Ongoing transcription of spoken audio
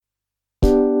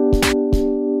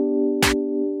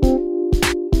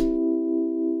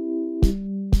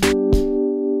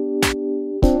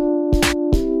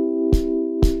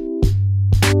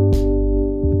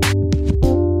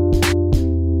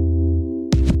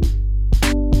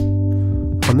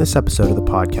On this episode of the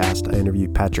podcast, I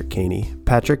interviewed Patrick Canny.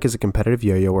 Patrick is a competitive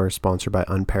yo-yoer sponsored by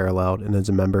Unparalleled and is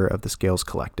a member of the Scales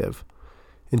Collective.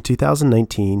 In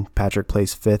 2019, Patrick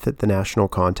placed 5th at the national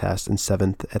contest and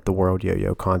 7th at the World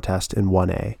Yo-Yo contest in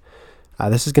 1A.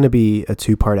 This is going to be a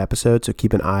 2-part episode, so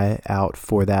keep an eye out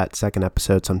for that second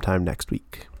episode sometime next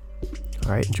week.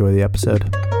 All right, enjoy the episode.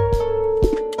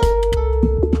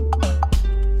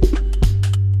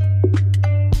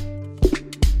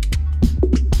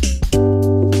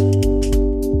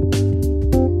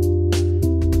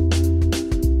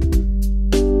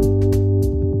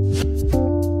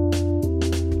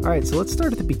 All right, so let's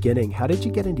start at the beginning. How did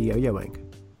you get into yo-yoing?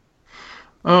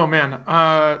 Oh man,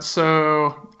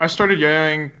 so I started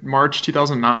yo-yoing March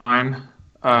 2009. It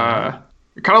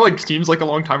kind of like seems like a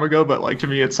long time ago, but like to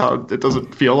me, it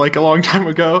doesn't feel like a long time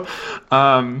ago.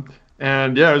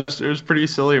 And yeah, it was pretty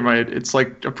silly. It's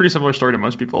like a pretty similar story to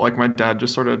most people. Like my dad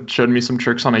just sort of showed me some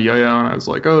tricks on a yo-yo, and I was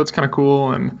like, oh, that's kind of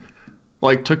cool, and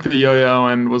like took the yo-yo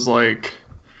and was like,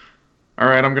 all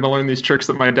right, I'm going to learn these tricks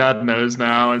that my dad knows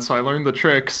now. And so I learned the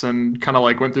tricks and kind of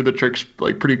like went through the tricks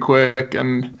like pretty quick.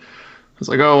 And I was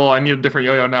like, oh, well, I need a different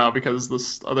yo-yo now because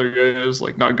this other yo-yo is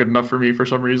like not good enough for me for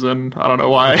some reason. I don't know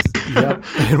why. Yep,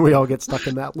 and we all get stuck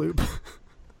in that loop.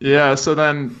 Yeah, so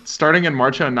then starting in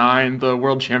March 2009, the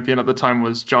world champion at the time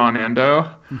was John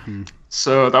Ando. Mm-hmm.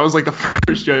 So that was like the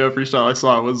first yo-yo freestyle I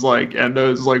saw was like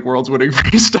Ando's like world's winning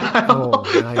freestyle.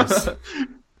 Oh, nice.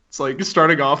 It's like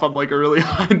starting off on like a really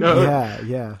high note.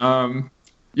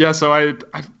 Yeah. So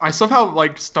I somehow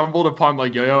like stumbled upon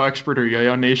like Yo-Yo Expert or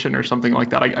Yo-Yo Nation or something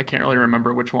like that. I can't really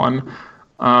remember which one.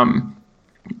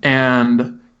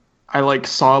 And I like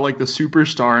saw like the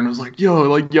Superstar and was like, yo,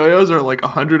 like yo-yos are like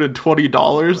 $120.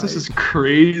 Right. This is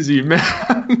crazy,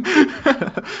 man.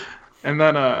 And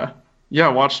then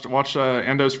watched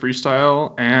Ando's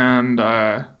freestyle and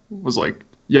was like,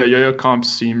 yeah, yo-yo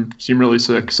comps seem really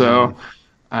sick. So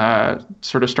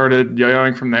sort of started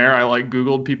yo-yoing from there. I like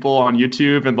Googled people on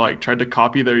YouTube and like tried to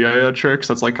copy their yo-yo tricks.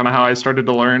 That's like kind of how I started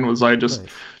to learn was I just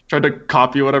tried to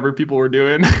copy whatever people were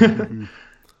doing. Mm-hmm.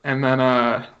 And then,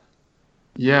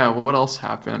 what else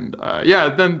happened?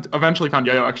 Then eventually found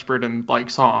Yo-Yo Expert and like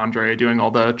saw Andre doing all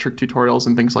the trick tutorials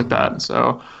and things like that.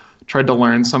 So tried to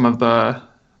learn some of the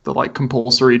like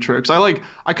compulsory tricks. I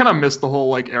kind of missed the whole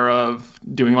like era of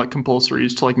doing like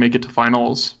compulsories to like make it to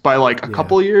finals by like a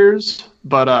couple of years.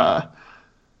 But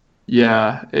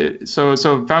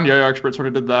so found Yo-Yo Expert, sort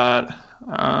of did that.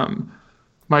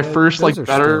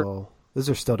 Those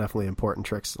are still definitely important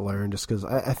tricks to learn just because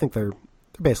I think they're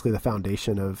basically the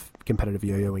foundation of competitive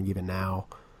yo-yoing even now.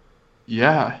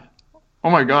 Yeah. Oh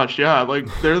my gosh, yeah. Like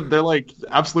they're like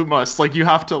absolute must. Like you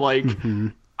have to like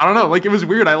I don't know, like it was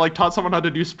weird. I like taught someone how to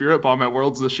do Spirit Bomb at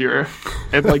Worlds this year.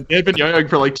 And like they've been yo-yoing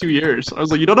for like 2 years. I was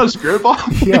like, you don't know Spirit Bomb?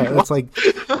 Yeah, it's like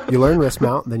you learn wrist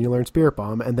mount, and then you learn Spirit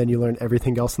Bomb, and then you learn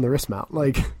everything else in the wrist mount.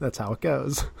 Like that's how it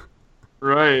goes.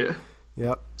 Right.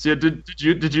 Yep. So yeah,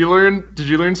 did you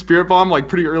learn Spirit Bomb like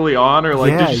pretty early on, or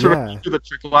like did you sort of do the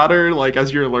trick ladder like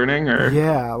as you were learning, or?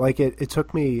 Yeah, like it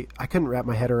took me. I couldn't wrap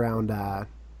my head around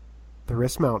the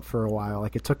wrist mount for a while.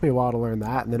 Like it took me a while to learn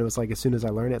that, and then it was like as soon as I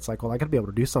learned it, it's like, well, I got to be able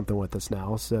to do something with this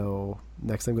now. So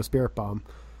next thing was Spirit Bomb.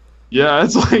 Yeah,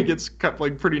 it's kind of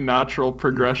like pretty natural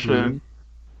progression.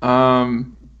 Mm-hmm.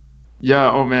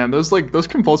 Yeah, oh man, those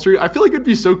compulsory, I feel like it'd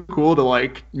be so cool to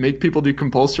like make people do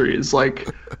compulsories. Like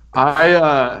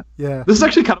this is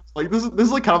actually kind of like this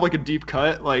is like kind of like a deep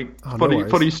cut, like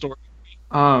funny story.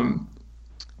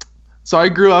 So I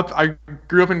grew up in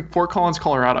Fort Collins,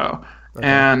 Colorado. Okay.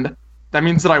 And that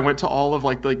means that I went to all of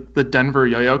like the Denver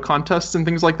yo-yo contests and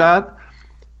things like that.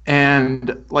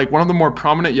 And like one of the more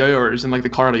prominent yo-yoers in like the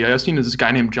Colorado yo-yo scene is this guy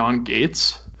named John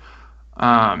Gates.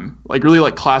 Like really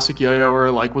like classic yo-yoer,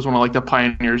 like was one of like the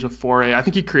pioneers of 4A. I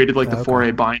think he created like the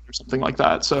 4A bind or something like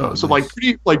that. So nice.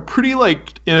 Like pretty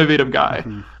like innovative guy.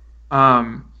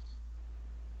 Mm-hmm.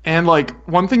 And like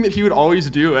one thing that he would always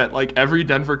do at like every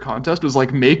Denver contest was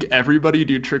like make everybody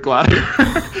do trick ladder.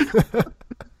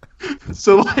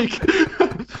 So like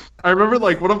I remember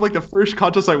like one of like the first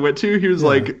contests I went to, he was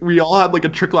like, we all had like a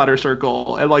trick ladder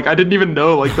circle, and like I didn't even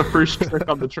know like the first trick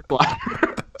on the trick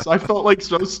ladder. So I felt like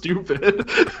so stupid.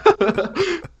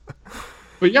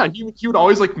 But yeah, he would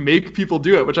always like make people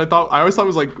do it, which I always thought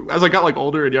was like, as I got like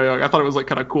older and yo-yo, I thought it was like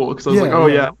kind of cool because I was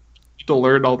to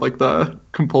learn all like the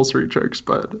compulsory tricks.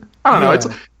 But I don't know,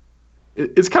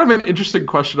 it's kind of an interesting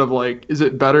question of like, is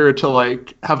it better to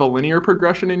like have a linear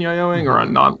progression in yo-yoing or a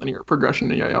non-linear progression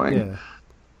in yo-yoing? Yeah.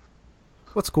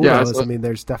 What's cool though is, I mean,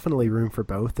 there's definitely room for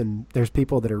both, and there's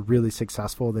people that are really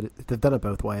successful that have done it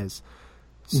both ways.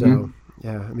 So,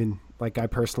 yeah, I mean, Like I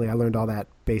learned all that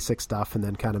basic stuff and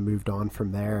then kind of moved on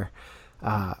from there.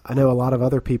 I know a lot of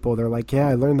other people, they're like, yeah,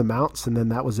 I learned the mounts and then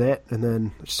that was it. And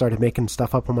then started making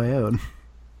stuff up on my own.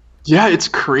 Yeah, it's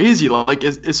crazy. Like,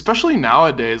 especially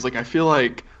nowadays, like, I feel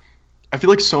like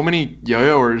so many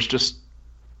yo-yoers just,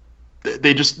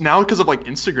 they just, now because of like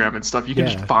Instagram and stuff, you can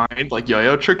just find like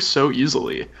yo-yo tricks so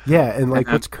easily. Yeah. And like,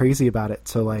 what's crazy about it?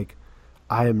 So like,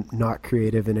 I am not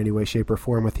creative in any way, shape, or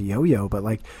form with a yo-yo, but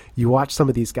like you watch some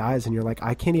of these guys and you're like,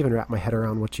 I can't even wrap my head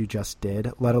around what you just did,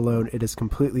 let alone it is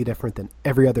completely different than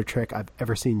every other trick I've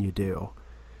ever seen you do.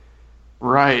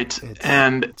 Right.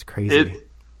 It's crazy. And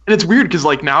it's weird because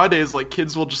like nowadays, like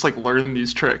kids will just like learn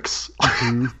these tricks.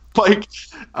 Mm-hmm. Like,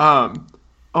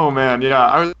 oh man, yeah.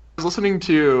 I was listening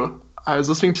to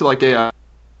like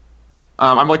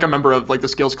I'm like a member of like the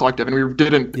Scales Collective, and we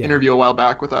did an interview a while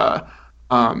back with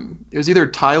it was either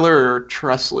Tyler or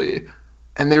Tresley,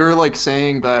 and they were like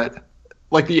saying that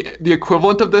like the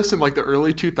equivalent of this in like the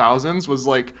early 2000s was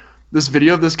like this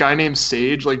video of this guy named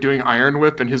Sage like doing Iron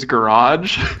Whip in his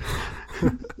garage.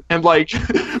 And like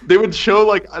they would show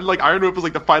like Iron Whip was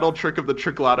like the final trick of the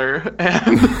trick ladder,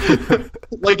 and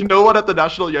like no one at the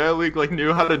National Yo-Yo League like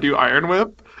knew how to do Iron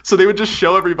Whip, so they would just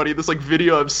show everybody this like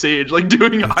video of Sage like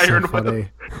doing Iron Whip.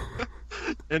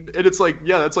 And it's like,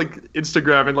 yeah, that's like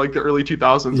Instagram in like the early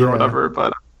 2000s or whatever.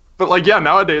 But like, yeah,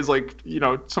 nowadays, like, you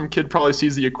know, some kid probably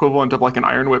sees the equivalent of like an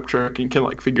Iron Whip trick and can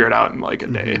like figure it out in like a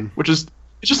day, which is,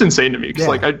 it's just insane to me. Cause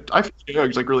like, I feel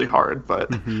it's like really hard,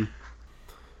 but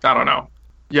I don't know.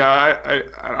 Yeah.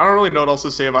 I don't really know what else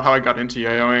to say about how I got into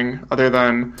yo-yoing other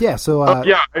than. Yeah. So,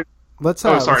 let's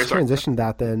transition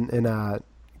that then. And,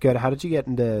 good. How did you get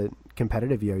into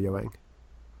competitive yo-yoing?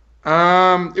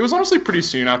 It was honestly pretty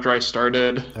soon after I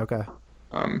started. Okay.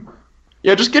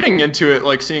 Yeah, just getting into it,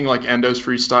 like seeing like Endo's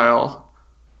freestyle.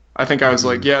 I think I was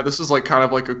like, yeah, this is like kind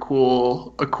of like a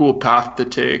cool path to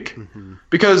take.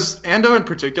 Because Ando in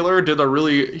particular did a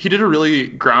really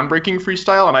groundbreaking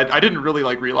freestyle, and I didn't really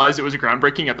like realize it was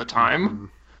groundbreaking at the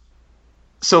time.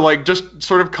 So like just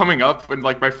sort of coming up in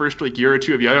like my first like year or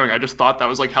two of yo-yoing, I just thought that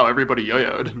was like how everybody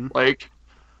yo-yoed. Like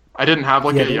I didn't have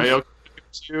like a yo-yo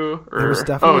there's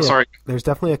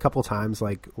definitely a couple times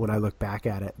like when I look back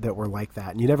at it that were like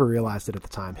that, and you never realized it at the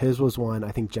time. His was one.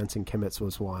 I think Jensen Kimmett's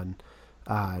was one.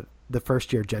 The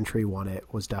first year Gentry won it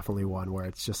was definitely one where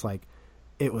it's just like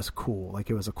it was cool. Like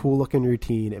it was a cool looking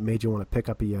routine. It made you want to pick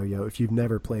up a yo-yo if you've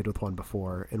never played with one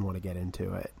before and want to get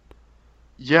into it.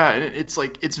 Yeah, and it's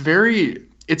like it's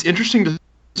interesting to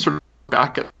sort of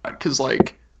back at that because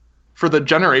like for the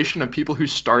generation of people who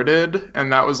started,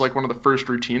 and that was like one of the first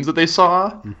routines that they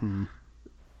saw.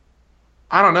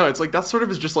 I don't know. It's like that sort of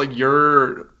is just like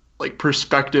your like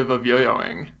perspective of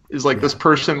yo-yoing is like this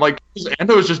person like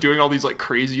Ando is just doing all these like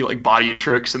crazy like body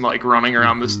tricks and like running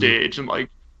around the stage and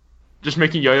like just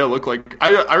making yo-yo look like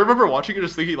I remember watching it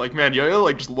just thinking like, man, yo-yo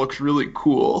like just looks really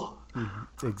cool.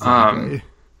 Exactly.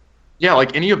 Yeah,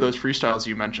 like any of those freestyles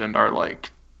you mentioned are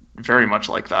like very much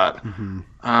like that.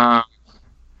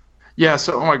 Yeah,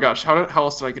 so oh my gosh, how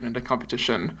else did I get into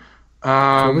competition?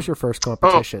 What was your first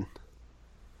competition?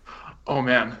 Oh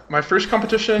man, my first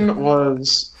competition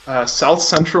was South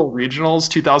Central Regionals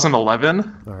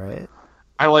 2011. All right.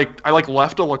 I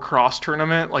left a lacrosse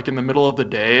tournament like in the middle of the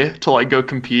day to like go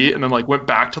compete, and then like went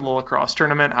back to the lacrosse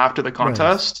tournament after the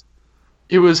contest.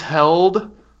 Nice. It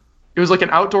was like an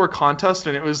outdoor contest,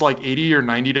 and it was like 80 or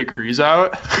 90 degrees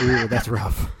out. Ooh, that's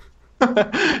rough.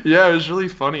 Yeah, it was really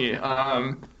funny.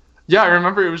 Yeah, I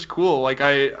remember it was cool. Like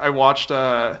I watched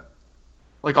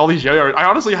like all these yo-yos. I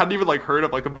honestly hadn't even like heard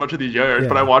of like a bunch of these yo-yos,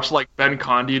 but I watched like Ben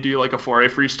Condi do like a 4A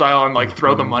freestyle and like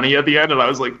throw the money at the end, and I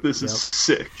was like, this is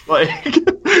sick. Like,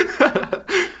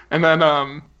 and then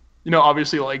you know,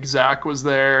 obviously like Zach was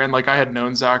there, and like I had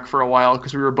known Zach for a while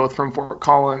because we were both from Fort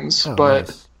Collins.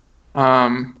 But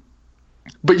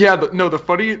yeah, the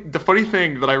funny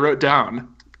thing that I wrote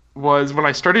down was when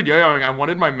I started yo-yoing, I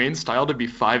wanted my main style to be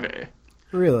 5A.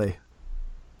 Really?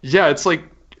 Yeah, it's like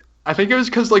I think it was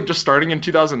because like just starting in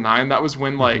 2009, that was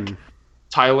when like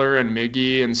Tyler and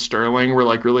Miggy and Sterling were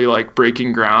like really like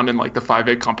breaking ground in like the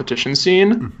 5A competition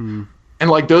scene.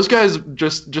 And like those guys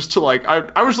just to like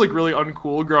I was like really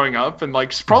uncool growing up, and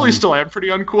like probably still am pretty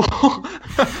uncool.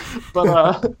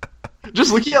 But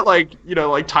just looking at like, you know,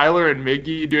 like Tyler and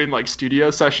Miggy doing like studio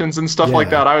sessions and stuff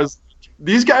like that, I was,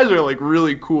 these guys are like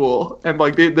really cool, and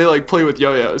like they like play with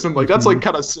yo-yos, and like that's like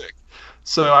kind of sick.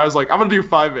 So I was like, I'm gonna do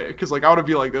 5A because like I want to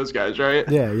be like those guys, right?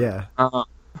 Yeah.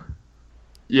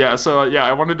 Yeah. So yeah,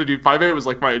 I wanted to do 5A. Was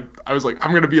like I was like,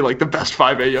 I'm gonna be like the best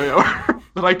 5A yo-yo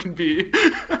that I can be.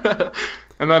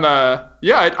 And then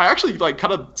yeah, I actually like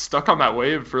kind of stuck on that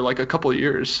wave for like a couple of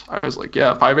years. I was like,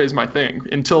 yeah, 5A is my thing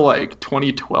until like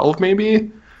 2012 maybe, All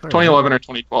right. 2011 or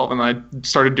 2012, and I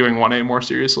started doing 1A more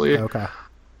seriously. Okay.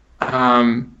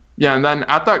 Yeah, and then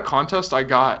at that contest I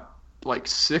got like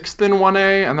sixth in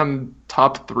 1A and then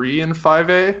top three in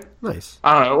 5A. Nice.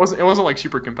 I don't know. It wasn't like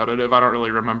super competitive. I don't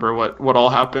really remember what all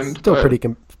happened, Still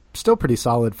but still pretty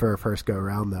solid for a first go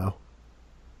around though.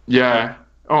 yeah.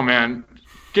 Oh man,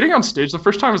 getting on stage the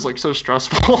first time is like so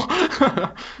stressful.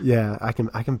 Yeah, I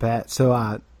can bet. So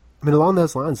I mean along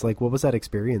those lines, like what was that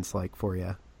experience like for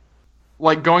you?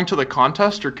 Like going to the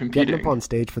contest or Getting up competing? on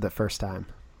stage for the first time.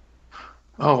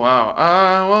 Oh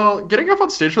wow. Well, getting up on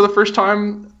stage for the first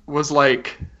time was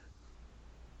like,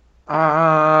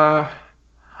 I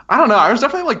don't know. I was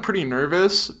definitely like pretty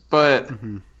nervous, but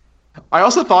Hmm. I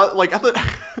also thought like at the,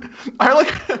 I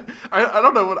like, I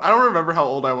don't know I don't remember how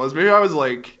old I was. Maybe I was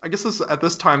like, I guess this at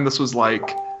this time this was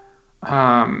like,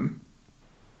 um,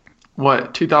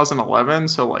 what 2011,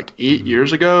 so like eight Hmm.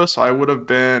 years ago. So I would have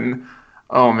been,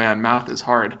 oh man, math is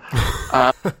hard.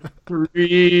 Uh,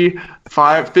 three,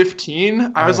 five,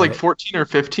 15. I All was like right. 14 or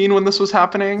 15 when this was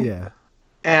happening. Yeah.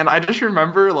 And I just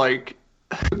remember like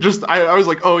just I was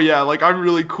like, oh yeah, like I'm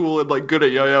really cool and like good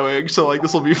at yo-yoing, so like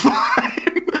this will be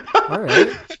fine. All right.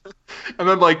 And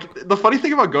then like the funny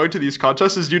thing about going to these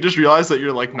contests is you just realize that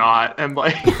you're like not, and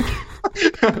like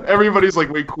everybody's like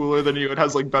way cooler than you and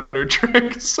has like better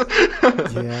tricks.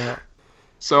 Yeah.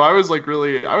 So I was like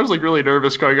really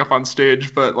nervous going up on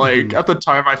stage, but like Hmm. at the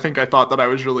time I think I thought that I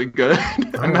was really good.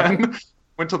 All And right. then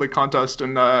went to the contest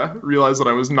and realized that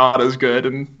I was not as good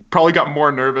and probably got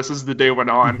more nervous as the day went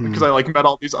on Hmm. because I like met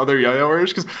all these other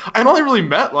yo-yoers because I'd only really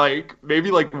met like maybe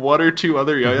like one or two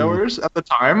other Hmm. yo-yoers at the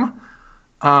time.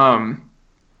 Um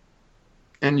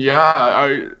and yeah,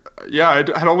 I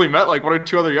had only met like one or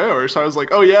two other yo-yoers, so I was like,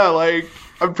 oh yeah, like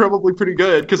I'm probably pretty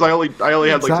good because I only had like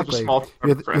such a Exactly. small team of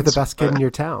You're the friends. best kid in But your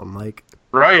town. Like,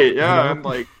 right, you yeah, know? and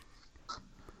like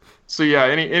so yeah.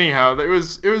 Anyhow, it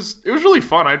was really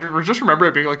fun. Just remember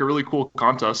it being like a really cool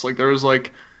contest. Like there was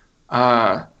like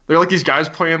there were like these guys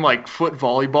playing like foot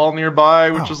volleyball nearby,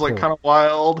 which Oh, was like cool. kind of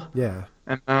wild. Yeah.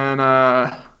 And then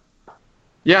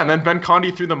yeah, and then Ben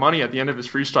Condi threw the money at the end of his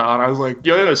freestyle, and I was like,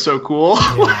 yo, that is so cool.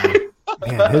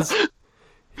 Yeah. Man,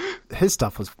 his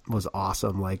stuff was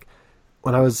awesome. Like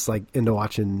when I was like into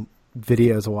watching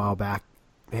videos a while back,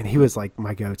 man, he was like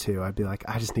my go-to. I'd be like,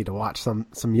 I just need to watch some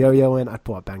yo-yoing. I'd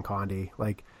pull up Ben Condi.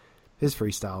 Like his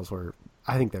freestyles were,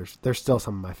 I think they're still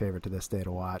some of my favorite to this day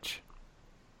to watch.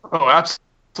 Oh,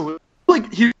 absolutely.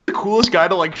 Like he's the coolest guy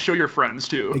to like show your friends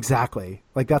too. Exactly.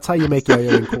 Like that's how you make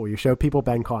yo-yoing cool. You show people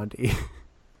Ben Condi.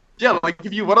 Yeah, like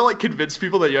if you want to like convince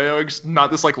people that yo-yoing's not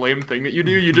this like lame thing that you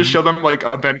do, you just Hmm. show them like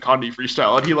a Ben Condi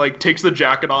freestyle, and he like takes the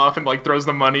jacket off and like throws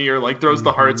the money or like throws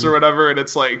the hearts Hmm. or whatever, and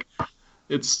it's like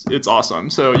it's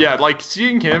awesome. So yeah, like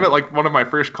seeing him at like one of my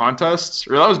first contests,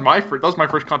 or that was my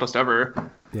first contest ever.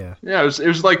 Yeah. Yeah, it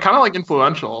was like kind of like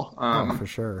influential. Oh, for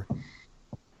sure.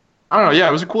 I don't know. Yeah,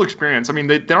 it was a cool experience. I mean,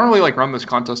 they don't really like run this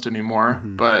contest anymore,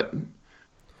 Hmm. but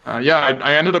yeah,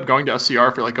 I ended up going to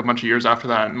SCR for like a bunch of years after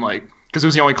that, and like because it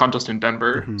was the only contest in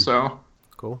Denver. Hmm.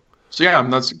 Cool. So yeah,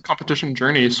 that's competition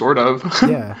journey, sort of.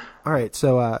 Yeah. All right.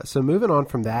 So moving on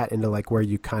from that into like where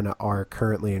you kind of are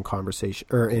currently in conversation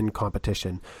or in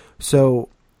competition. So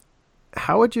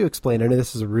how would you explain? I know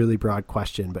this is a really broad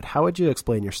question, but how would you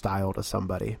explain your style to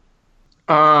somebody?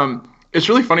 It's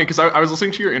really funny because I was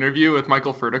listening to your interview with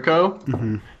Michael Furtico,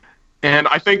 Hmm. and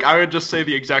I think I would just say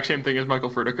the exact same thing as Michael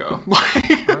Furtico.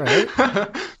 All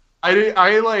right. Like,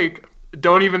 I like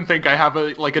don't even think I have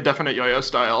a definite yo-yo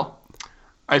style.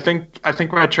 I think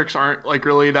my tricks aren't like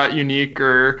really that unique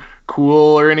or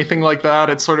cool or anything like that.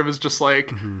 It sort of is just like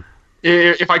Hmm.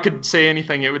 if I could say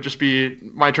anything, it would just be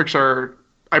my tricks are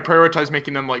I prioritize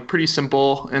making them like pretty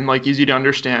simple and like easy to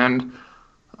understand.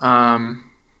 Um,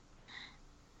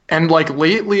 and like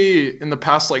lately in the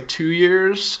past like 2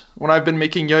 years when I've been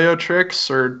making yo-yo tricks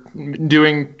or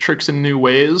doing tricks in new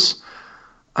ways,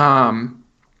 um,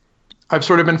 I've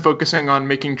sort of been focusing on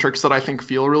making tricks that I think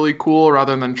feel really cool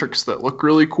rather than tricks that look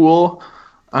really cool.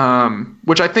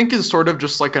 Which I think is sort of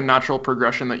just like a natural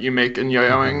progression that you make in Hmm.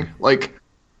 yo-yoing. Like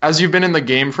as you've been in the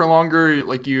game for longer,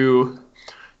 like you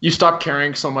stop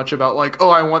caring so much about like, oh,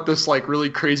 I want this like really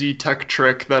crazy tech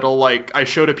trick that'll like I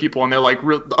show to people and they're like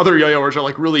the other yo-yoers are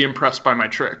like really impressed by my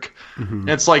trick. Hmm. And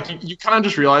it's like you kind of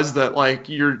just realize that like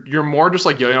you're more just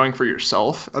like yo-yoing for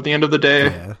yourself at the end of the day.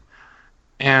 Yeah.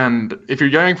 And if you're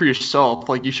yo-yoing for yourself,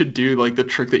 like you should do like the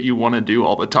trick that you want to do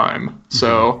all the time. Hmm.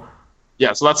 So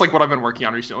yeah, so that's like what I've been working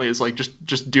on recently is like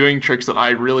just doing tricks that I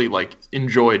really like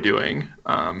enjoy doing.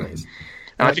 Nice.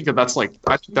 And I think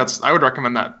I would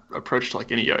recommend that approach to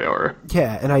like any yo-yoer.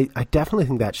 Yeah, and I definitely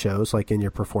think that shows like in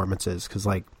your performances, because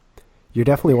like you're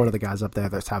definitely one of the guys up there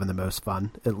that's having the most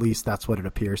fun. At least that's what it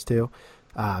appears to.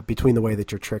 Between the way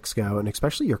that your tricks go and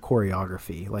especially your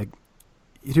choreography, like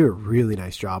you do a really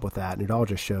nice job with that, and it all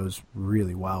just shows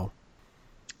really well.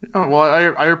 Oh,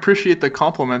 well, I appreciate the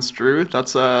compliments, Drew.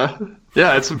 That's yeah,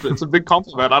 it's a big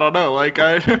compliment. I don't know, like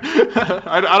I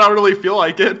don't really feel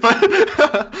like it, but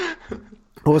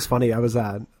It was funny. I was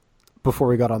before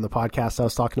we got on the podcast, I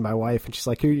was talking to my wife, and she's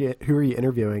like, "Who are you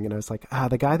interviewing?" And I was like,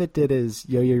 "The guy that did his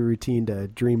yo-yo routine to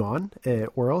Dream On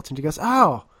at Worlds." And she goes,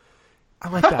 "Oh, I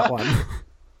like that one."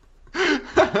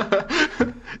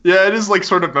 Yeah, it is like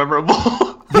sort of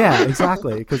memorable. Yeah,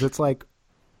 exactly. Because it's like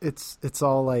it's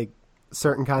all like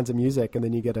certain kinds of music, and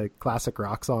then you get a classic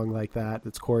rock song like that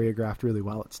that's choreographed really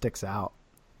well. It sticks out.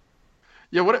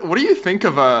 Yeah, what do you think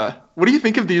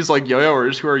of these like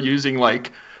yo-yoers who are using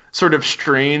like sort of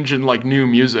strange and like new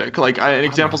music? Like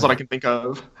examples that I can think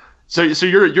of. So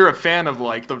you're a fan of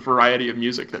like the variety of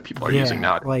music that people are using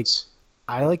nowadays. Like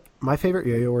I like my favorite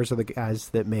yo-yoers are the guys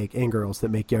that make and girls that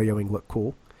make yo-yoing look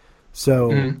cool.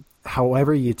 So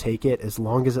however you take it, as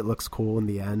long as it looks cool in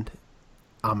the end,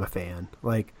 I'm a fan.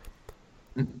 Like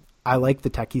I like the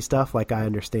techie stuff. Like I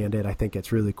understand it. I think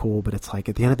it's really cool, but it's like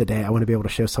at the end of the day, I want to be able to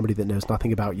show somebody that knows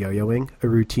nothing about yo-yoing a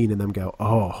routine and them go,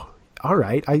 "Oh, all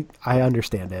right. I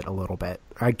understand it a little bit.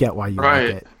 I get why you like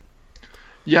it."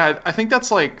 Yeah, I think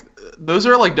that's like those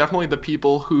are like definitely the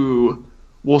people who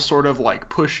will sort of like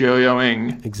push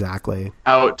yo-yoing exactly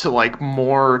out to like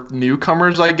more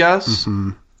newcomers, I guess.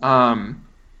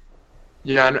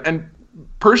 Yeah, and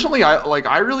personally,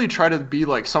 I really try to be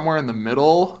like somewhere in the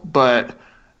middle, but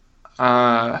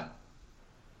yeah,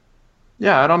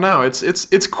 I don't know.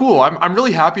 It's cool. I'm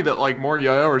really happy that like more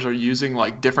yo-yoers are using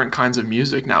like different kinds of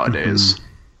music nowadays.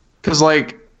 Because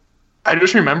like I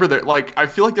just remember that like I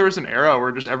feel like there was an era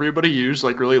where just everybody used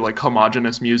like really like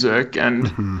homogenous music,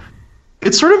 and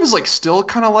it sort of is like still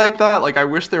kind of like that. Like I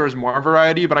wish there was more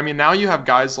variety, but I mean now you have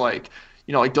guys like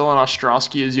like Dylan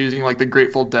Ostrowski is using like the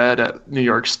Grateful Dead at New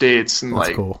York States, and that's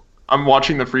like cool. I'm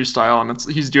watching the freestyle,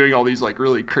 and he's doing all these like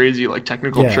really crazy like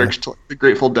technical tricks to like, the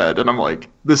Grateful Dead, and I'm like,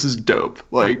 this is dope.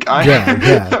 Like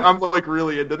I'm like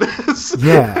really into this.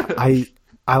 Yeah,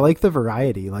 I like the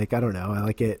variety. Like I don't know, I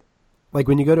like it. Like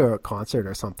when you go to a concert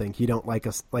or something, you don't like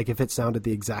us. Like if it sounded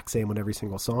the exact same on every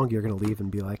single song, you're gonna leave and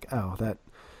be like, "Oh,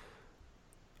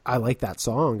 I like that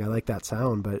song, I like that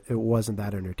sound, but it wasn't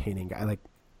that entertaining."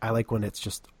 I like when it's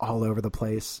just all over the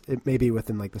place. It may be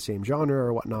within like the same genre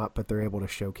or whatnot, but they're able to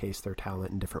showcase their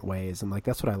talent in different ways. And like,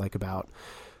 that's what I like about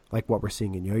like what we're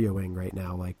seeing in yo-yoing right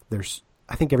now. Like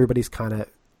I think everybody's kind of,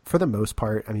 for the most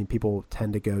part, I mean, people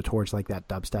tend to go towards like that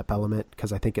dubstep element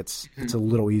because I think it's a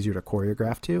little easier to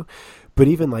choreograph to, but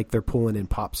even like they're pulling in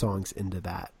pop songs into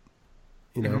that,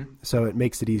 so it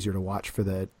makes it easier to watch for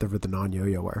the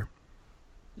non-yo-yoer.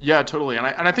 Yeah, totally. And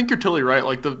I think you're totally right.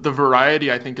 Like the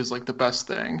variety I think is like the best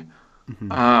thing.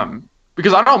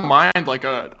 Because I don't mind like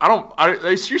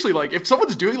I seriously like if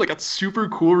someone's doing like a super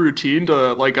cool routine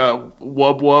to like a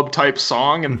wub wub type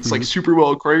song and it's like super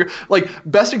well choreographed. Like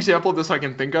best example of this I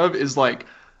can think of is like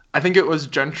I think it was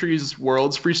Gentry's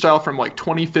Worlds freestyle from like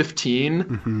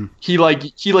 2015. He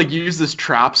used this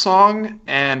trap song,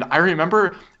 and I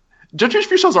remember Gentry's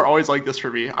freestyles are always like this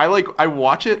for me. I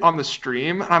watch it on the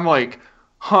stream and I'm like,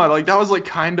 like that was like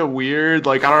kind of weird.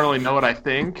 Like I don't really know what I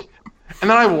think. And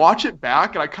then I watch it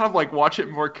back and I kind of like watch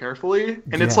it more carefully.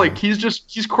 And it's like he's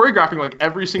choreographing like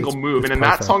every single move. And in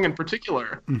that song in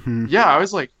particular, I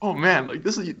was like, oh man, like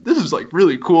this is like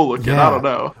really cool looking. I don't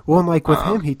know. Well, and like with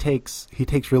him, he takes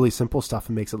really simple stuff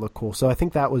and makes it look cool. So I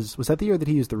think was that the year that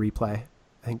he used the replay?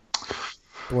 I think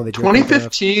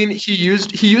 2015 he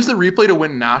used the replay to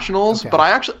win nationals, but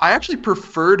I actually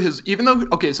preferred his, even though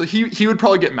so he would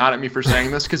probably get mad at me for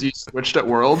saying this because he switched at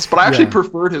Worlds, but I actually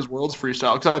preferred his Worlds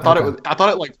freestyle because I thought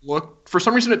it like looked, for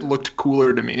some reason it looked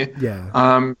cooler to me.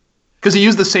 Because he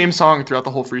used the same song throughout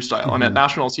the whole freestyle, and at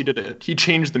nationals he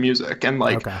changed the music, and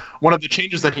like one of the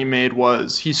changes that he made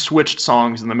was he switched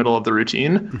songs in the middle of the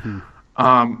routine.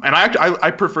 And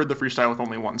I preferred the freestyle with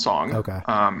only one song.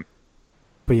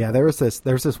 But yeah, there was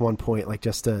this one point, like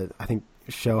just to, I think,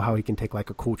 show how he can take like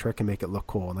a cool trick and make it look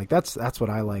cool. And like, that's what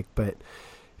I like. But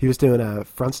he was doing a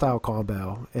front style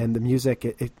combo, and the music,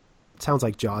 it sounds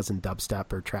like Jaws and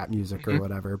dubstep or trap music or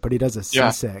whatever, but he does a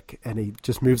seasick and he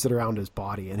just moves it around his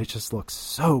body and it just looks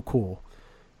so cool.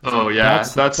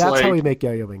 That's like, how we make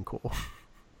yo-yoing cool.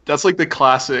 That's like the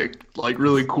classic, like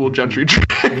really cool Gentry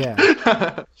trick.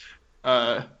 I'm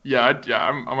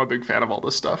a big fan of all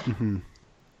this stuff.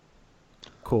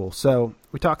 Cool. So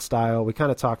we talked style. We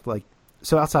kind of talked like,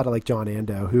 so outside of like John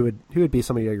Ando, who would be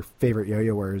some of your favorite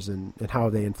yo-yoers and how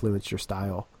have they influenced your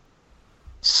style?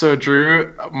 So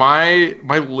Drew, my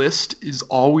list is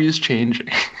always changing,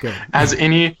 Good. as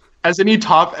any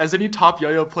top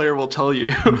yo-yo player will tell you,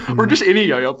 or just any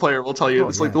yo-yo player will tell you. Oh,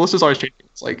 It's yeah. like the list is always changing.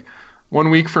 It's like one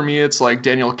week for me, it's like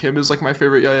Daniel Kim is like my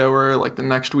favorite yo-yoer. Like the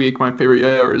next week, my favorite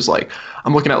yo-yoer is like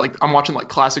I'm watching like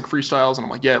classic freestyles, and I'm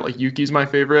like, yeah, like Yuki's my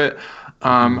favorite.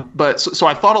 But so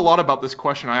I thought a lot about this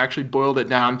question. I actually boiled it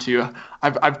down to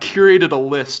I've curated a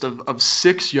list of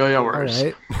six All yo-yoers.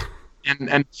 right.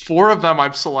 And four of them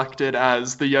I've selected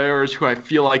as the yo-yoers who I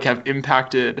feel like have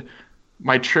impacted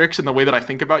my tricks and the way that I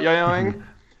think about yo-yoing.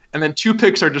 And then two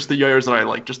picks are just the yo-yoers that I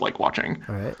like, just like watching.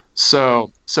 All right.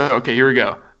 So okay, here we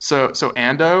go. So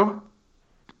Ando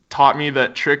taught me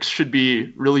that tricks should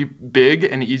be really big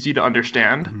and easy to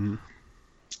understand.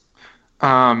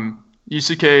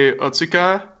 Yusuke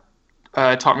Otsuka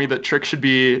taught me that tricks should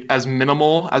be as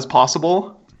minimal as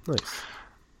possible. Nice.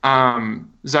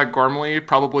 Zach Gormley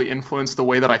probably influenced the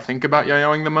way that I think about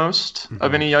yo-yoing the most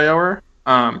of any yo-yoer.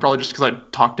 Probably just because I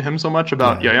talked to him so much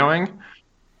about yo-yoing.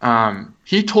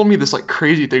 He told me this like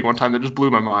crazy thing one time that just blew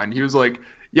my mind. He was like,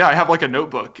 yeah, I have like a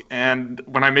notebook, and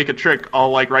when I make a trick, I'll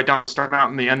like write down the start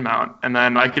mount and the end mount, and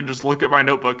then I can just look at my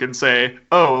notebook and say,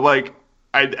 oh, like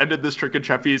I ended this trick in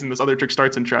trapeze and this other trick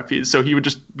starts in trapeze. So he would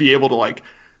just be able to like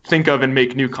think of and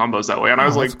make new combos that way. And I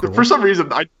was like, cool. for some reason,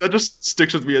 that just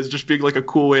sticks with me as just being like a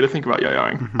cool way to think about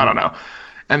yo-yoing. I don't know.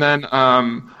 And then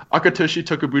Akatoshi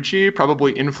Tokubuchi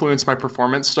probably influenced my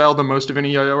performance style the most of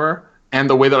any yo-yoer, and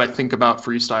the way that I think about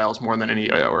freestyles more than any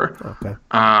yo-yoer. Okay.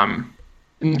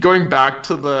 And going back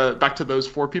to those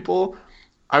four people,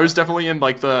 I was definitely in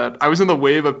the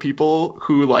wave of people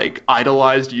who like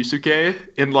idolized Yusuke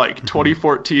in like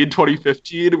 2014,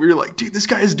 2015. We were like, dude, this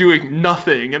guy is doing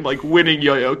nothing and like winning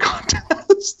yo-yo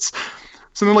contests.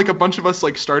 So then like a bunch of us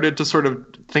like started to sort of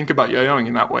think about yo-yoing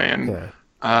in that way, and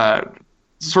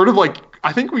sort of like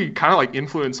I think we kind of like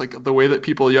influence like the way that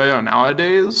people yo-yo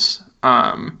nowadays,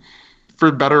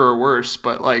 for better or worse.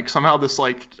 But like somehow this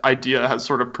like idea has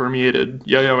sort of permeated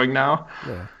yo-yoing now.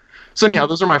 Yeah. So anyhow,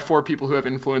 those are my four people who have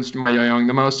influenced my yo-yoing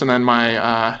the most, and then my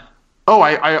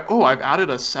I've added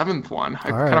a seventh one. I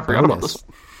kind of forgot about this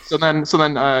one. So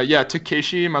then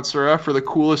Takeshi Matsura for the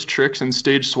coolest tricks and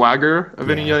stage swagger of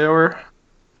any yo-yoer.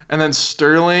 And then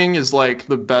Sterling is like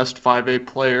the best 5A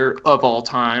player of all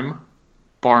time,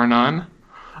 bar none.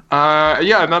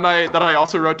 And then I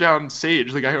also wrote down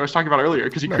Sage, the guy who I was talking about earlier,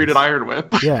 because he created Iron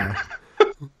Whip. Yeah.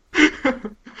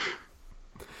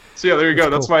 So yeah, there you go.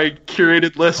 That's my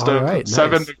curated list of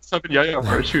seven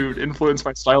yo-yoers who influenced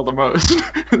my style the most.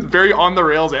 Very on the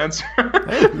rails answer.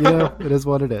 Hey, it is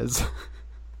what it is.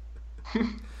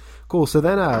 Cool. So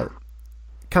then,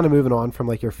 kind of moving on from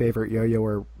like your favorite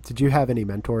yo-yoer, did you have any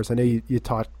mentors? I know you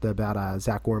talked about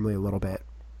Zach Wormley a little bit.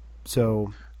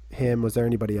 So was there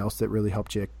anybody else that really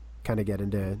helped you kind of get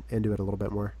into it a little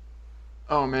bit more?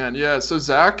 Oh man, yeah. So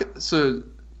Zach was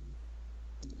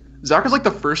like the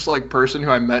first like person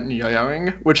who I met in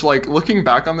yo-yoing, which like looking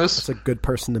back on this, that's a good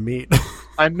person to meet.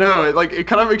 I know it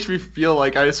kind of makes me feel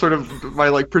like I sort of my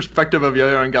like perspective of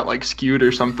yo-yoing got like skewed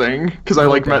or something, because I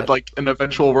like met like an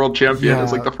eventual world champion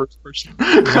as like the first person.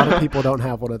 A lot of people don't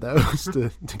have one of those to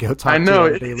go talk to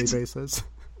on a daily basis.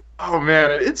 Oh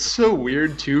man, it's so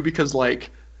weird too, because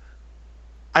like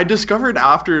I discovered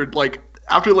after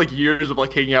years of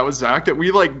like hanging out with Zach that we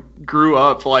like grew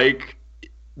up like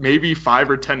maybe 5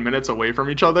 or 10 minutes away from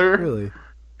each other. Really?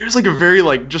 It was like a very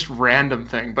like just random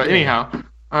thing. But anyhow,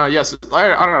 yes, I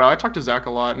don't know. I talked to Zach a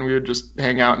lot, and we would just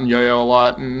hang out and yo-yo a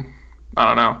lot, and I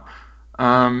don't know.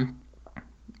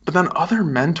 But then other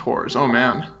mentors, oh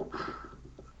man.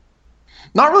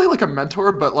 Not really like a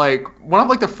mentor, but like one of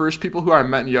like the first people who I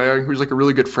met in yo-yoing who's like a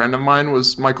really good friend of mine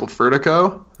was Michael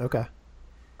Furtico. Okay.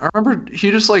 I remember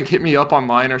he just like hit me up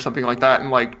online or something like that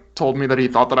and like told me that he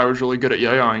thought that I was really good at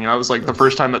yo-yoing, and I was like the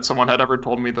first time that someone had ever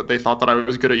told me that they thought that I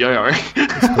was good at yo-yoing.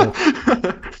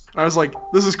 Cool. I was like,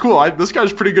 this is cool. This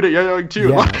guy's pretty good at yo-yoing too.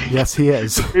 Yeah, like, yes, he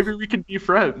is. Maybe we can be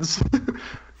friends. And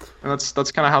that's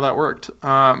kind of how that worked.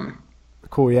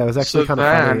 Cool. Yeah, it was actually kind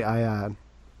of funny.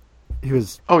 He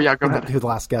was. Oh yeah, go ahead. He was the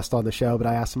last guest on the show, but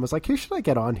I asked him, I was like, who should I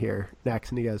get on here next?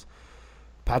 And he goes,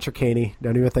 Patrick Canny.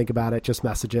 Don't even think about it. Just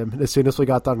message him. And as soon as we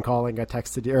got done calling, I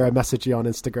messaged you on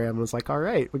Instagram and was like, all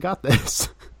right, we got this.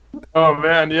 Oh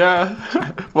man, yeah.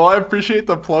 Well, I appreciate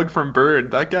the plug from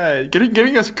Bird. That guy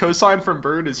getting us cosign from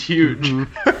Bird is huge.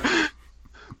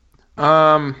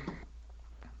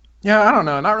 Yeah, I don't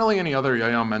know. Not really any other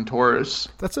yo-yo mentors.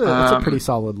 That's a pretty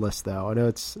solid list, though. I know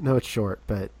it's short,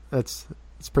 but it's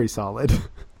pretty solid.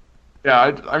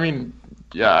 Yeah, I mean,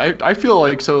 yeah, I feel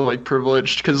like so like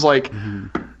privileged because like Hmm.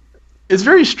 it's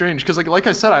very strange because like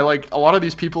I said, I like a lot of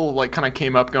these people like kind of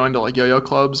came up going to like yo-yo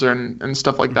clubs and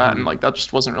stuff like that, and Hmm. like that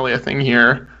just wasn't really a thing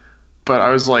here. But I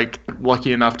was like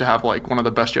lucky enough to have like one of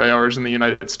the best yo-yoers in the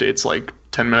United States, like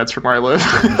 10 minutes from where I live.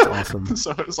 Yeah, that's awesome.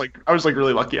 So it was like I was like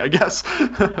really lucky, I guess.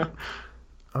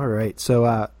 All right.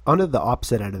 So onto the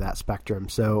opposite end of that spectrum.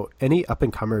 So any up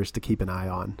and comers to keep an eye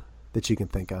on that you can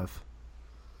think of?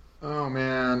 Oh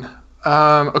man.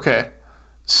 Okay.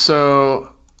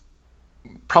 So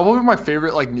probably my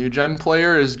favorite like new gen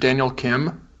player is Daniel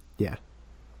Kim. Yeah.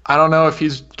 I don't know if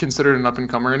he's considered an up and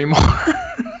comer anymore.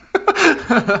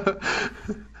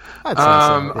 I'd say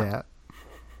so. um, Yeah.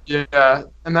 yeah,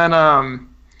 and then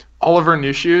Oliver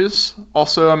New Shoes,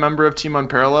 also a member of Team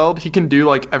Unparalleled. He can do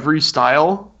like every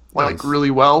style like Nice.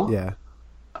 really well. Yeah.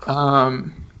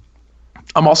 Um,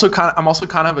 I'm also kind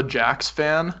of a Jax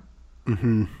fan.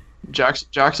 Hmm.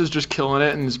 Jax is just killing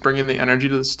it and is bringing the energy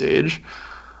to the stage.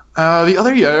 The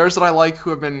other yo-yos that I like who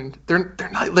have been they're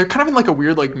kind of in like a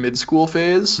weird like mid school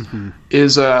phase Hmm.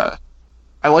 is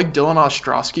I like Dylan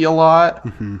Ostrowski a lot.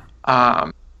 Hmm.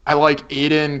 I like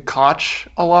Aiden Koch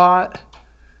a lot.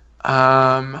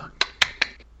 Um,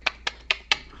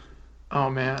 oh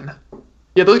man,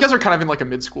 yeah, those guys are kind of in like a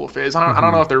mid school phase. I don't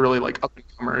Hmm. know if they're really like up and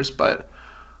comers, but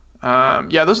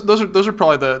yeah, those are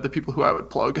probably the people who I would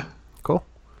plug. Cool.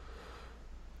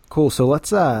 Cool. So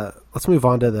let's move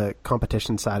on to the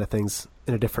competition side of things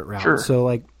in a different route. Sure. So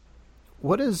like,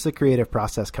 what does the creative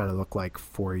process kind of look like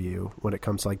for you when it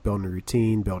comes to like building a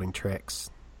routine, building tricks,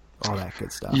 all that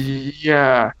good stuff?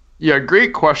 Yeah. Yeah,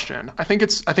 great question. I think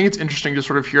it's interesting to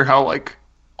sort of hear how like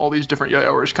all these different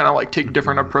yo-yoers kind of like take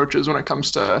different Hmm. approaches when it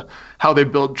comes to how they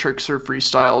build tricks or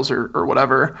freestyles or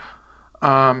whatever.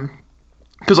 Um,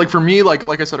 because like for me,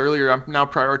 like I said earlier, I'm now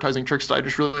prioritizing tricks that I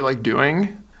just really like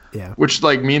doing, Yeah. which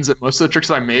like means that most of the tricks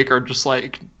that I make are just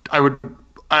like I would,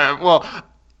 well,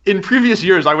 in previous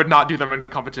years I would not do them in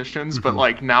competitions, but Hmm.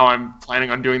 like now I'm planning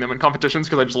on doing them in competitions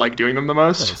because I just like doing them the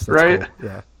most, Nice. That's right? cool.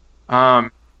 Yeah.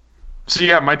 Um, so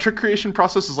yeah, my trick creation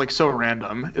process is like so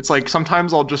random. It's like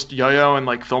sometimes I'll just yo-yo and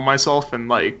like film myself and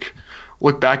like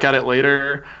look back at it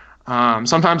later.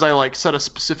 Sometimes I like set a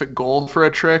specific goal for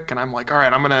a trick and I'm like, all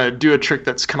right, I'm gonna do a trick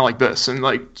that's kind of like this and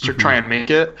like Hmm. try and make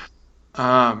it.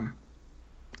 Um,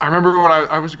 I remember when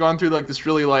I was going through like this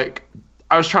really like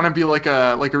I was trying to be like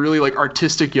a really like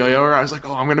artistic yo-yoer. I was like,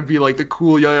 oh, I'm gonna be like the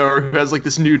cool yo-yoer who has like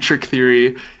this new trick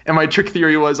theory. And my trick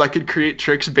theory was I could create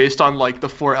tricks based on like the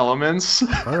four elements.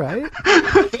 All right.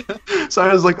 So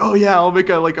I was like, oh yeah, I'll make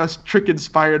a like a trick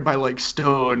inspired by like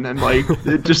stone, and like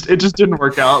it just didn't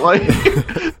work out. Like,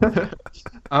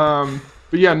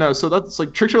 but yeah, no. So that's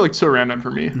like tricks are like so random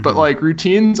for me. But Hmm. like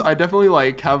routines, I definitely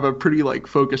like have a pretty like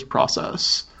focused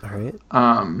process. All right.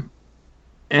 Um,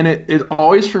 and it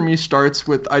always for me starts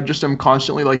with I just am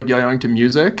constantly like yo-yoing to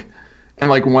music and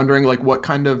like wondering like what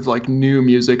kind of like new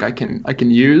music I can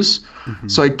use. Hmm.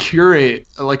 So I curate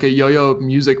like a yo-yo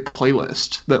music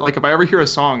playlist that like if I ever hear a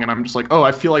song and I'm just like, oh,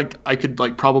 I feel like I could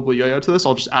like probably yo-yo to this,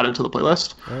 I'll just add it to the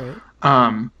playlist. All right.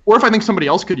 Or if I think somebody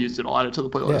else could use it, I'll add it to the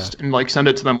Yeah. playlist and like send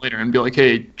it to them later and be like,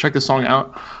 hey, check this song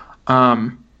out.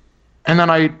 Um, and then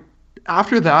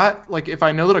after that, like if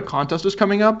I know that a contest is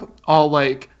coming up, I'll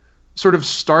like sort of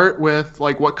start with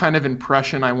like what kind of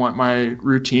impression I want my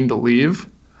routine to leave.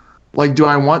 Like, do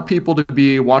I want people to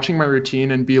be watching my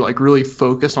routine and be like really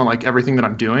focused on like everything that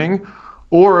I'm doing?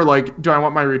 Or like, do I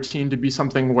want my routine to be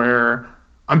something where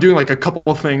I'm doing like a couple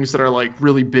of things that are like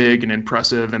really big and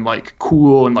impressive and like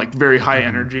cool and like very high Hmm.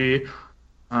 energy?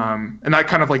 And that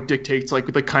kind of like dictates like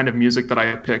the kind of music that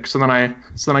I pick. So then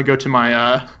I go to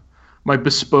my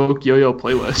bespoke yo-yo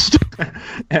playlist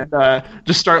and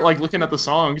just start like looking at the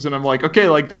songs and I'm like, okay,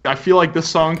 like I feel like this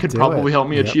song could Do it. probably help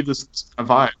me Yep. achieve this kind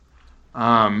of vibe.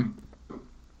 Um,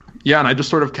 yeah, and I just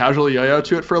sort of casually yo-yo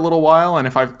to it for a little while, and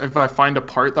if I find a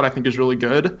part that I think is really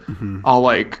good, Hmm. I'll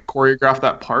like choreograph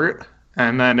that part,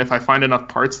 and then if I find enough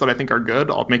parts that I think are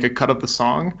good, I'll make a cut of the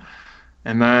song,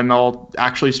 and then I'll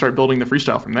actually start building the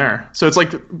freestyle from there. So it's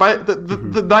like, but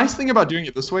Hmm. the nice thing about doing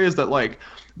it this way is that like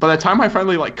by the time I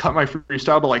finally like cut my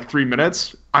freestyle to like 3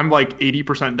 minutes, I'm like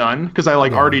 80% done because I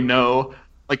like Yeah. already know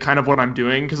like kind of what I'm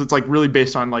doing because it's like really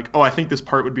based on like, oh, I think this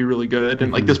part would be really good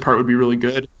and like Hmm. this part would be really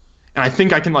good. And I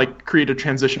think I can like create a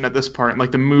transition at this part and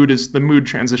like the mood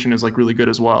transition is like really good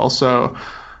as well. So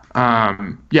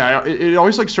yeah, it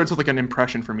always like starts with like an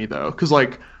impression for me though because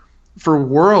like for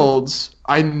Worlds,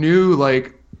 I knew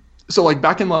like so like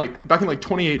back in like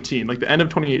 2018, like the end of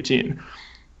 2018,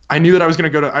 I knew that I was gonna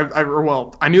go to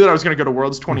I knew that I was gonna go to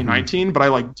Worlds Hmm. 2019, but I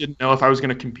like didn't know if I was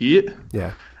gonna compete. And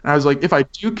Yeah. I was like, if I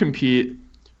do compete,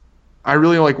 I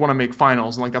really like want to make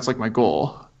finals, and like that's like my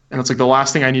goal, and it's like the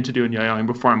last thing I need to do in yo-yoing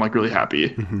before I'm like really happy.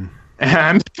 Hmm.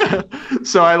 And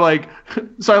so I like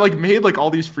made like all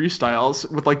these freestyles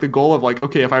with like the goal of like,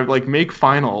 okay, if I like make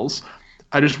finals,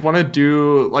 I just want to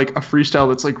do like a freestyle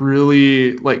that's like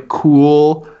really like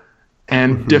cool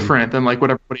and Hmm. different than like what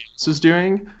everybody else is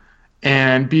doing,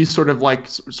 and be sort of like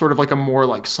a more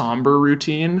like somber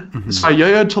routine. Hmm. So I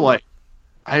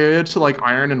had to like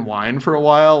Iron and Wine for a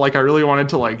while. Like I really wanted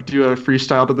to like do a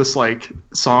freestyle to this like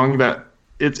song that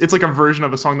it's like a version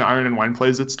of a song that Iron and Wine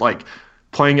plays. It's like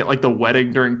playing at like the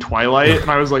wedding during Twilight,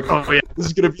 and I was like, oh yeah, this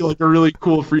is gonna be like a really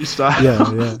cool Yeah,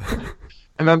 freestyle. yeah.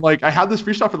 And then like I had this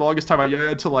freestyle for the longest time. I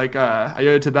had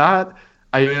to that.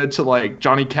 I had to like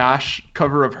Johnny Cash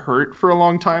cover of Hurt for a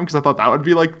long time because I thought that would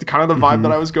be like the kind of the vibe that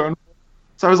Hmm. I was going.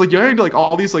 So I was like young to like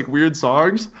all these like weird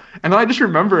songs, and then I just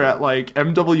remember at like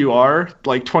MWR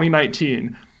like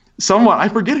 2019, someone I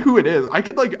forget who it is.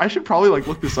 I should probably like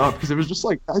look this up because it was just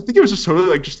like I think it was just totally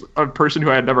like just a person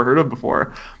who I had never heard of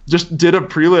before. Just did a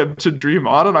prelim to Dream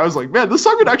On, and I was like, man, this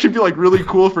song would actually be like really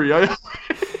cool for you.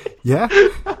 Yeah.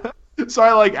 So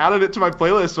I like added it to my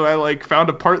playlist, and I like found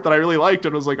a part that I really liked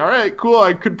and was like, all right, cool,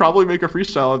 I could probably make a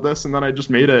freestyle of this. And then I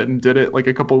just made it and did it like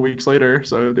a couple of weeks later.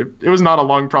 So it was not a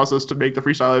long process to make the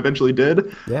freestyle I eventually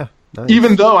did, Yeah.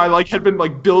 even Nice. though I like had been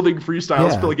like building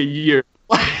freestyles for Yeah. like a year.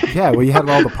 Yeah. Well, you had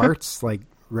all the parts like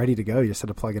ready to go. You just had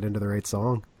to plug it into the right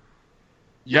song.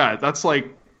 Yeah, that's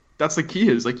the key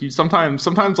is like you sometimes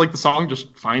like the song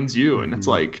just finds you, and it's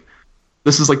Hmm. like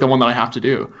this is like the one that I have to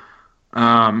do.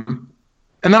 Um,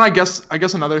 And then I guess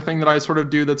another thing that I sort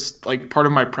of do that's like part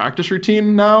of my practice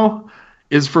routine now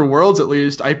is for Worlds at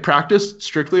least, I practice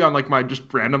strictly on like my just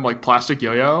random like plastic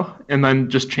yo-yo and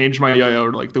then just change my yo-yo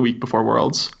like the week before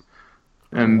Worlds.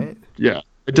 All And right. yeah,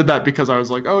 I did that because I was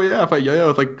like, oh yeah, if I yo-yo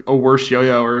with like a worse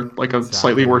yo-yo or like a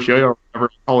slightly Exactly. worse yo-yo or whatever,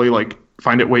 I'll probably like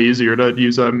find it way easier to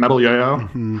use a metal yo-yo.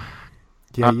 Hmm.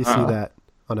 Yeah, you see Uh, that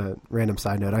on a random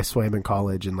side note. I swam in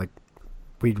college and like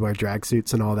we'd wear drag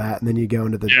suits and all that, and then you go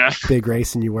into the yeah. big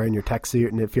race and you're wearing your tech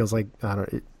suit, and it feels like I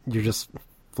don't. You're just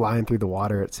flying through the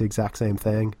water. It's the exact same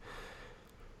thing.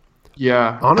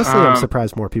 Yeah. Honestly, I'm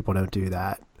surprised more people don't do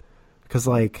that because,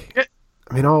 like, It-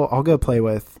 I mean, I'll go play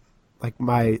with like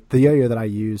the yo-yo that I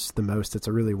use the most. It's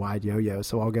a really wide yo-yo,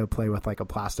 so I'll go play with like a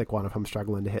plastic one if I'm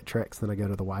struggling to hit tricks. Then I go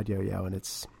to the wide yo-yo, and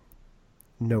it's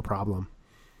no problem.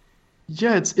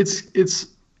 Yeah,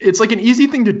 it's like an easy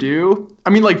thing to do. I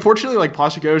mean, like fortunately, like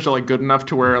plastic yo-yos are like good enough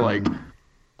to where Hmm. like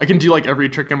I can do like every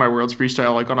trick in my Worlds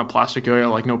freestyle like on a plastic yo-yo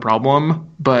like no problem.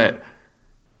 But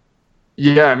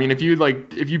yeah, I mean, if you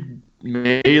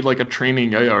made like a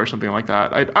training yo-yo or something like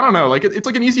that, I don't know, like it's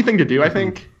like an easy thing to do. I Hmm.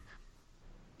 think.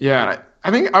 Yeah,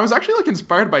 I think I was actually like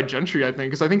inspired by Gentry. I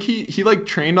think because I think he like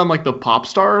trained on like the Pop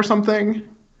Star or something,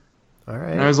 All and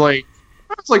right. I was like,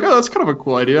 oh, that's kind of a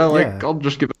cool idea. Like, Yeah. I'll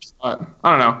just give it a shot.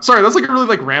 I don't know. Sorry, that's like a really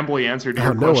like rambly answer to Oh,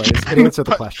 your no question. worries. It answered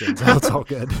the But questions. That's all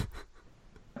good.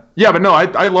 yeah, but no,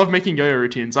 I love making yo-yo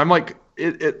routines. I'm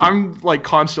like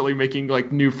constantly making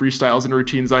like new freestyles and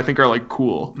routines that I think are like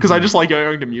cool because I Hmm. just like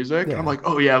yo-yoing to music, and I'm Yeah. like,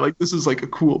 oh yeah, like this is like a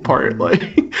cool part. Hmm.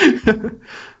 Like,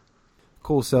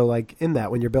 Cool. So, like, in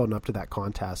that, when you're building up to that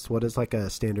contest, what does like a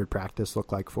standard practice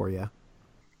look like for you?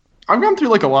 I've gone through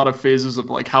like a lot of phases of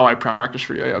like how I practice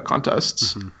for yo-yo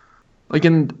contests. Hmm. Like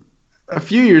in a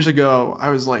few years ago, I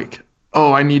was like,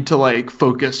 oh, I need to like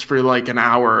focus for like an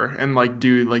hour and like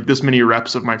do like this many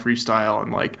reps of my freestyle,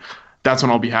 and like that's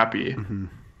when I'll be happy. Hmm.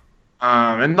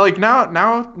 And like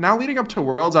now leading up to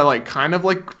Worlds, I like kind of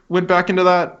like went back into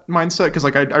that mindset because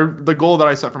like I the goal that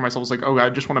I set for myself was like, oh, I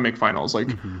just want to make finals.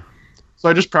 Like, Hmm. so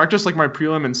I just practiced like my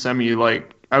prelim and semi.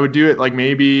 Like I would do it like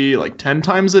maybe like 10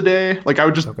 times a day. Like I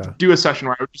would just Okay. do a session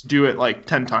where I would just do it like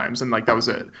 10 times and like that was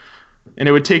it. And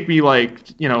it would take me like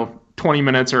 20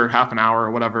 minutes or half an hour or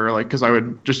whatever, like because I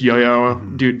would just yo-yo,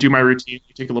 Hmm. do my routine,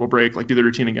 take a little break, like do the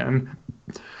routine again.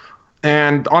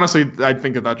 And honestly, I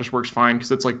think that just works fine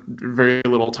because it's like very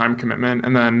little time commitment.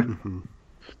 And then Hmm.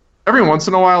 every once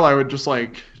in a while, I would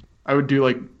do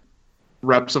like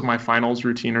reps of my finals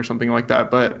routine or something like that.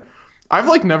 But I've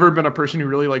like never been a person who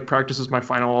really like practices my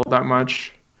final all that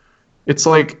much. It's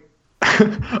like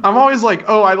I'm always like,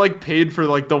 oh, I like paid for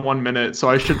like the 1 minute, so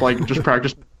I should like just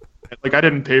practice. Like I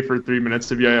didn't pay for 3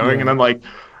 minutes of yo-yoing, and Yeah. then like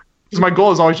because my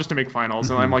goal is always just to make finals,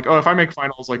 and I'm Hmm. like, oh, if I make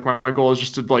finals, like my goal is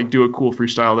just to like do a cool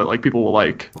freestyle that like people will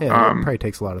like. Yeah, and it probably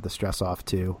takes a lot of the stress off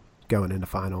too, going into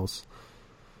finals.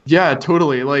 Yeah,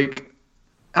 totally. Like,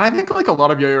 and I think like a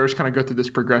lot of yo-yoers kind of go through this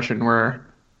progression where,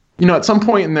 at some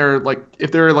point in their like,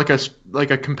 if they're like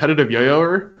a competitive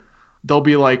yo-yoer, they'll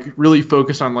be like really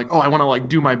focused on like, oh, I want to like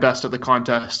do my best at the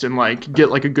contest and like get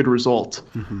like a good result.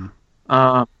 Hmm.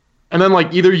 Um, And then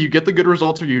like either you get the good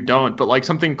results or you don't, but like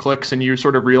something clicks and you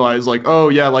sort of realize like, oh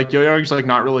yeah, like yo-yoing's like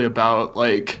not really about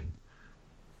like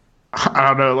I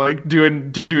don't know, like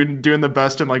doing the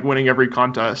best and like winning every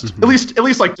contest. Mm-hmm. At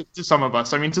least like to some of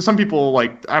us. I mean, to some people,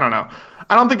 like I don't know.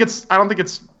 I don't think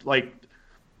it's like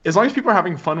as long as people are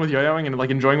having fun with yo-yoing and like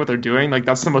enjoying what they're doing, like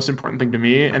that's the most important thing to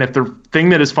me. And if the thing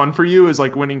that is fun for you is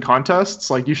like winning contests,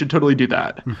 like you should totally do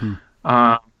that. Mm-hmm.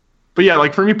 Uh, but yeah,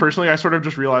 like for me personally, I sort of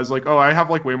just realized like, oh, I have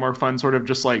like way more fun sort of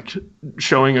just like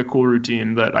showing a cool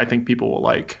routine that I think people will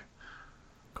like.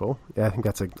 Cool. Yeah, I think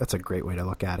that's a great way to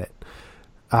look at it.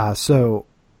 So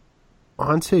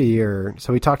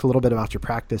we talked a little bit about your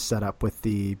practice setup with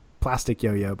the plastic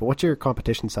yo-yo, but what's your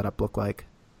competition setup look like?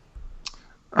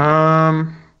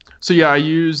 So yeah, I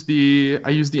use the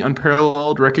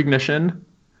unparalleled recognition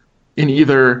in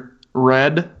either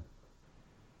red,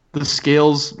 the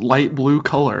scale's light blue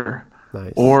color,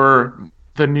 Nice. or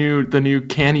the new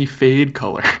Canny fade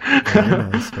color. Very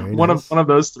nice. Very one nice. of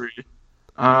those three.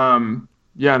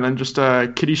 Yeah, and then just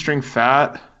a kitty string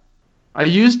fat. I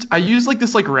used like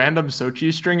this like random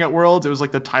Sochi string at Worlds. It was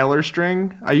like the Tyler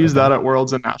string. I used Okay. that at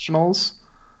Worlds and Nationals.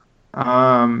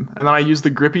 And then I used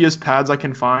the grippiest pads I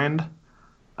can find.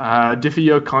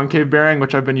 Diffio concave bearing,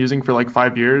 which I've been using for like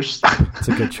 5 years. It's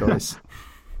a good choice.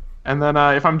 And then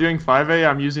if I'm doing 5A,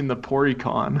 I'm using the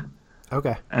Poricon.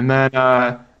 Okay. And then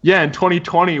yeah, in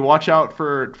 2020, watch out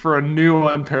for a new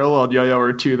unparalleled yo-yo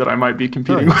or two that I might be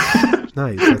competing Nice. with.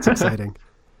 Nice. That's exciting.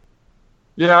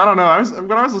 Yeah, I don't know.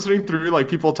 When I was listening through like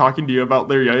people talking to you about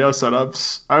their yo-yo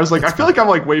setups, I was like, It's I feel fun. like I'm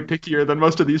like way pickier than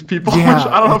most of these people, Yeah, which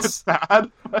I don't know if it's- it's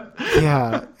bad. But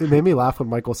Yeah, it made me laugh when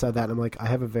Michael said that. I'm like, I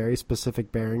have a very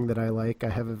specific bearing that I like. I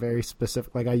have a very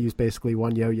specific, like I use basically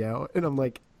one yo-yo, and I'm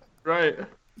like, right.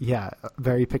 yeah,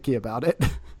 very picky about it.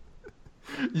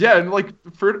 Yeah, and like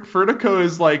Furtico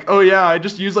is like, oh yeah, I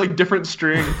just use like different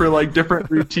string for like different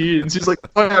routines. He's like,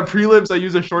 oh yeah, prelims I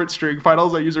use a short string,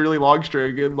 finals I use a really long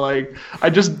string, and like I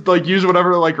just like use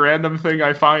whatever like random thing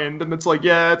I find, and it's like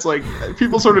yeah, it's like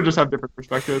people sort of just have different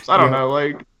perspectives. I don't Yeah. know,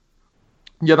 like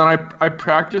yeah. Then I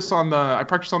practice on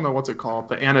the what's it called,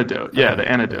 the antidote. Yeah, the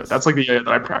antidote. Nice. That's like the that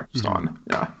I practiced Mhm. on.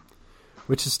 Yeah.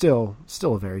 Which is still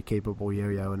a very capable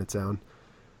yo-yo in its own.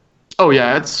 Oh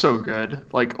yeah, it's so good.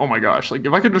 Like, oh my gosh, like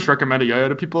if I could just recommend a yo-yo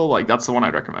to people, like that's the one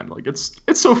I'd recommend. Like it's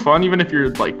so fun even if you're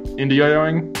like into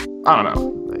yo-yoing. I don't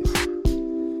know. Nice.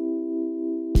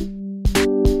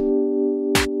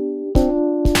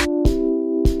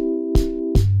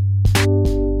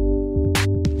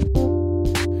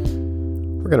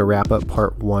 We're going to wrap up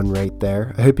part 1 right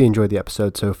there. I hope you enjoyed the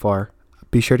episode so far.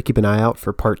 Be sure to keep an eye out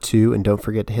for part 2, and don't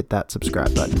forget to hit that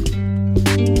subscribe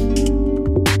button.